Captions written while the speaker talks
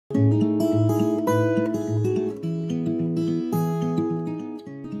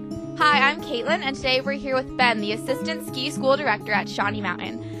Caitlin, and today we're here with Ben, the Assistant Ski School Director at Shawnee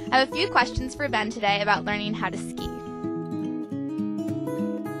Mountain. I have a few questions for Ben today about learning how to ski.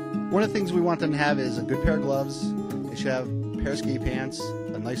 One of the things we want them to have is a good pair of gloves. They should have a pair of ski pants,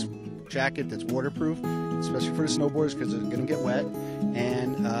 a nice jacket that's waterproof, especially for the snowboarders because they're going to get wet,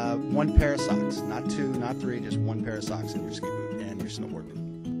 and one pair of socks. Not two, not three, just one pair of socks in your ski boot and your snowboard boot.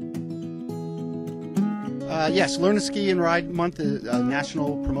 Yes, Learn to Ski and Ride Month is a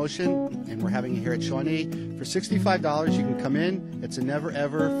national promotion, and we're having it here at Shawnee. For $65, you can come in. It's a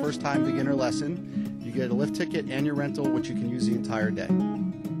never-ever first-time beginner lesson. You get a lift ticket and your rental, which you can use the entire day.